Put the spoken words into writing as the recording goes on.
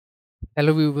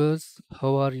Hello viewers,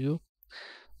 how are you?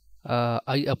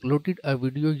 I uploaded a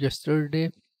video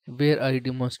yesterday where I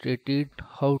demonstrated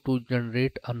how to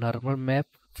generate a normal map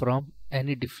from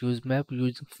any diffuse map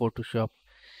using Photoshop.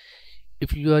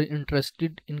 If you are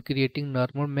interested in creating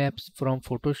normal maps from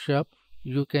Photoshop,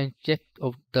 you can check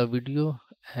out the video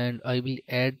and I will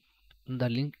add the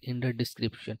link in the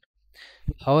description.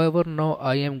 However, now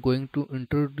I am going to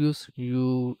introduce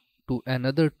you to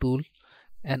another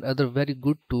very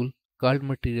good tool called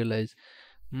Materialize.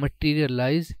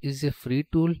 Materialize is a free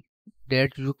tool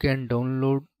that you can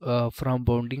download from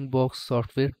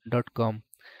boundingboxsoftware.com,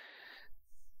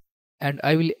 and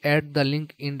I will add the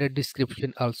link in the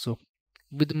description also.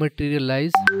 With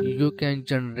Materialize, you can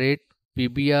generate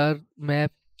PBR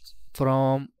map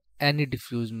from any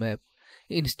diffuse map.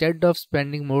 Instead of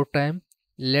spending more time,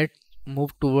 let's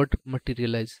move toward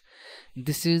Materialize.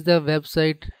 This is the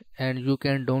website, and you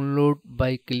can download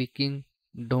by clicking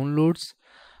downloads.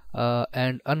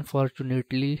 And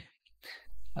unfortunately,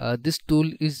 this tool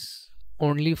is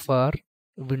only for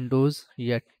Windows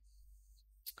yet.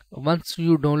 Once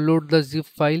you download the zip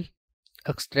file,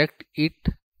 extract it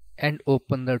and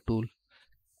open the tool.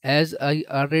 As I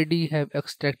already have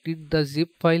extracted the zip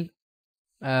file,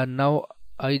 now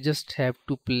I just have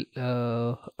to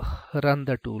run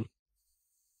the tool.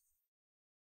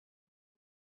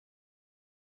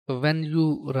 When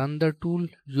you run the tool,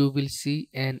 you will see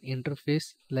an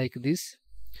interface like this.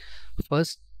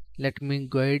 First, let me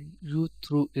guide you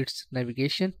through its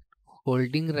navigation.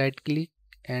 Holding right click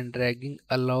and dragging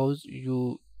allows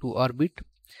you to orbit,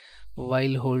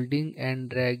 while holding and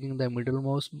dragging the middle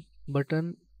mouse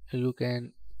button you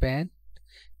can pan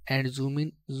and zoom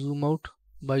in, zoom out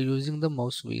by using the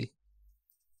mouse wheel.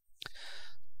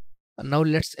 Now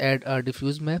let's add a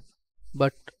diffuse map,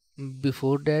 but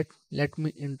before that let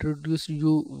me introduce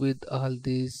you with all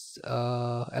these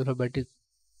alphabetic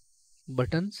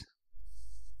buttons.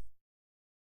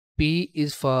 P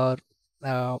is for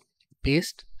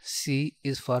paste, C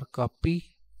is for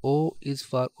copy, O is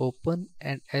for open,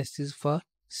 and S is for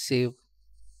save.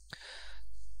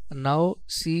 Now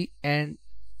C and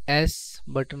S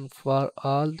button for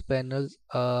all the panels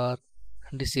are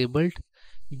disabled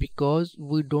because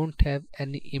we don't have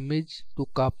any image to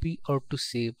copy or to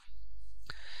save.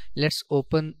 Let's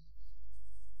open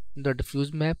the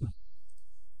diffuse map.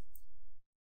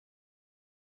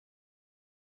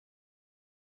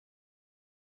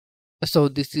 So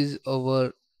this is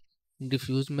our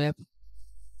diffuse map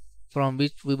from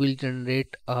which we will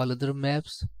generate all other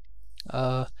maps,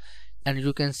 and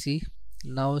you can see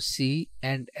now C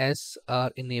and S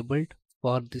are enabled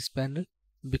for this panel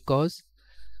because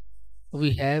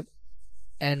we have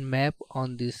an map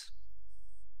on this.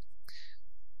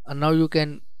 And now you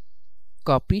can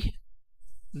copy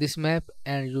this map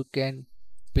and you can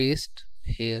paste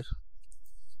here.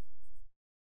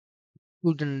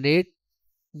 To generate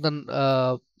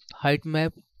the height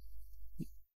map,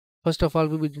 first of all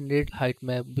we will generate height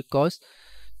map because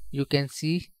you can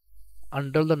see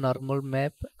under the normal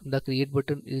map the create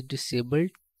button is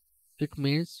disabled. It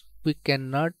means we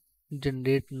cannot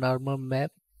generate normal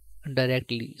map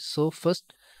directly. So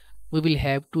first we will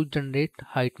have to generate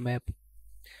height map.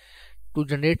 To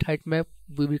generate height map,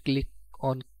 we will click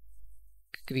on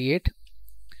create,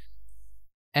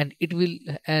 and it will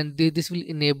this will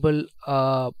enable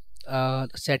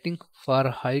setting for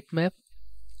height map,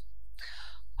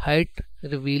 height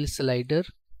reveal slider.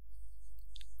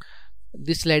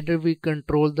 This slider will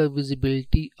control the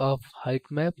visibility of height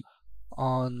map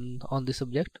on the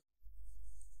subject,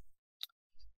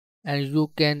 and you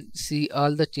can see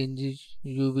all the changes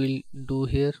you will do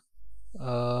here.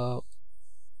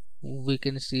 We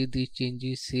can see the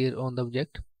changes here on the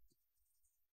object,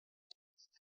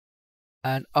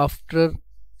 and after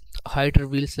height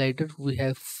reveal slider we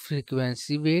have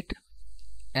frequency weight,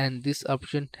 and this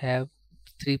option have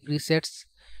three presets: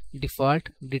 default,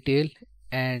 detail,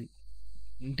 and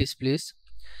displace.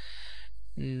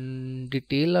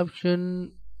 Detail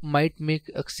option might make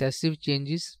excessive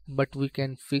changes, but we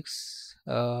can fix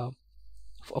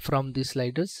from these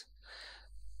sliders.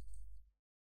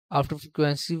 After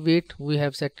frequency weight we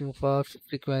have setting for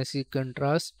frequency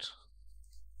contrast.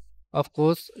 Of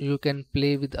course you can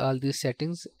play with all these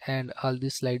settings and all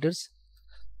these sliders.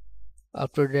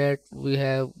 After that we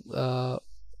have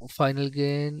final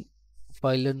gain,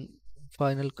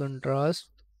 final contrast.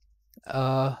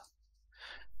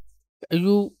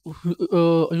 You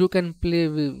can play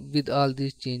with all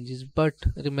these changes, but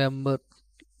remember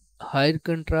higher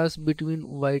contrast between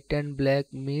white and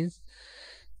black means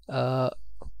uh,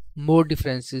 more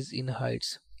differences in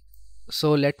heights.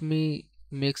 So let me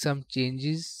make some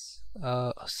changes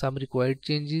some required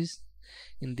changes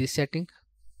in this setting.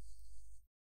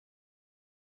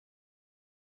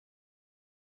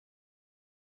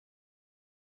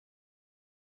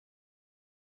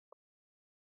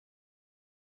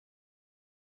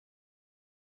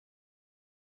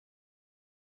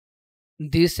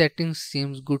 These settings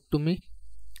seems good to me.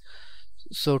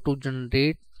 So to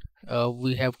generate,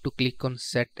 we have to click on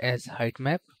set as height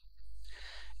map,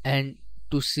 and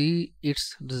to see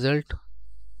its result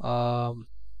um,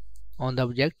 on the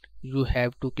object, you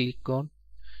have to click on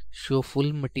show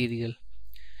full material,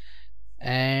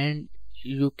 and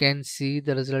you can see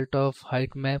the result of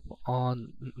height map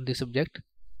on this object.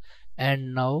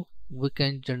 And now we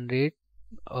can generate,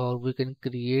 or we can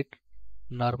create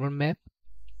normal map.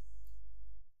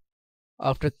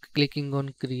 After clicking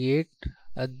on create,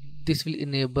 this will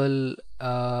enable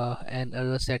an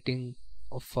error setting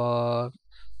for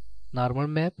normal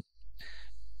map.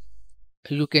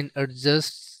 You can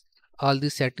adjust all the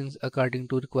settings according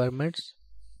to requirements.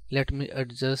 Let me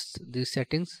adjust these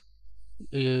settings.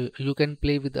 You can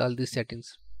play with all these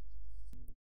settings.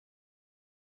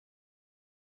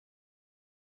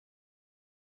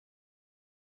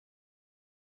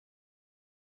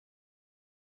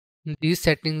 These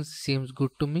settings seems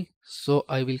good to me, so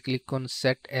I will click on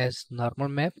set as normal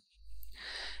map,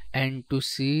 and to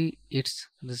see its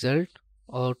result,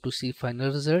 or to see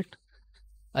final result,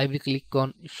 I will click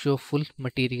on show full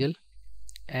material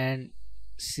and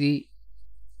see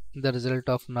the result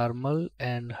of normal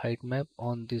and height map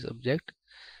on this object,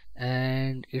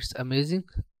 and it's amazing.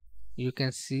 You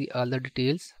can see all the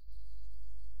details.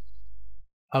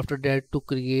 After that, to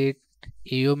create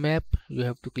AO map, you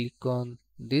have to click on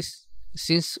this.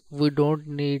 Since we don't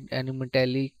need any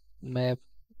metallic map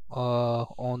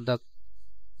on the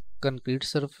concrete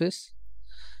surface,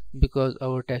 because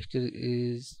our texture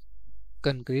is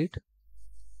concrete,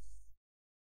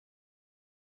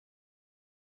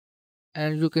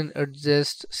 and you can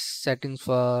adjust settings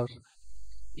for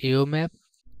AO map.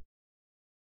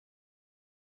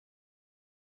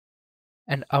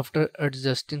 And after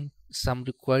adjusting some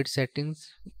required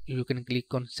settings, you can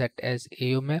click on set as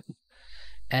AO map,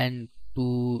 and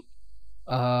to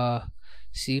uh,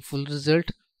 see full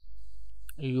result,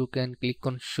 you can click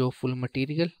on show full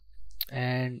material,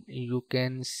 and you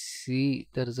can see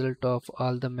the result of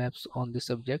all the maps on this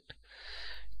subject.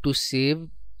 To save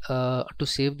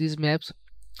these maps,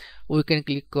 we can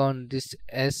click on this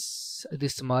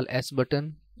small S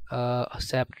button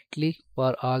separately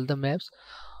for all the maps,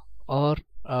 or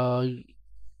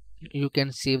you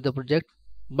can save the project.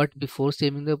 But before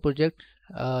saving the project,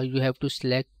 you have to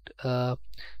select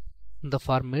the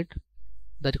format,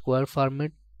 the required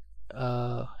format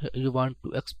you want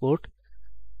to export.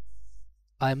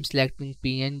 I'm selecting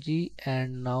PNG,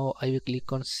 and now I will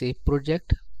click on save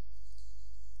project.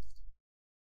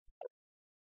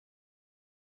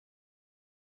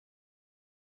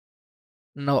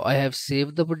 Now I have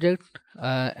saved the project,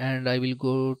 and I will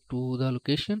go to the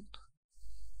location,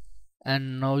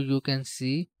 and now you can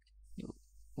see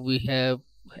we have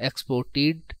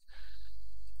exported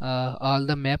all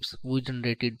the maps we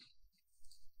generated.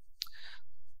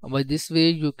 By this way,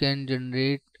 you can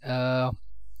generate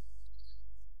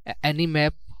any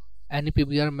map, any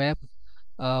PBR map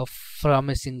from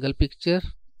a single picture,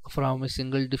 from a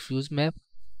single diffuse map.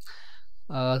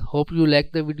 Hope you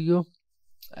like the video,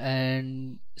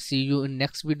 and see you in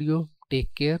next video.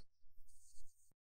 Take care.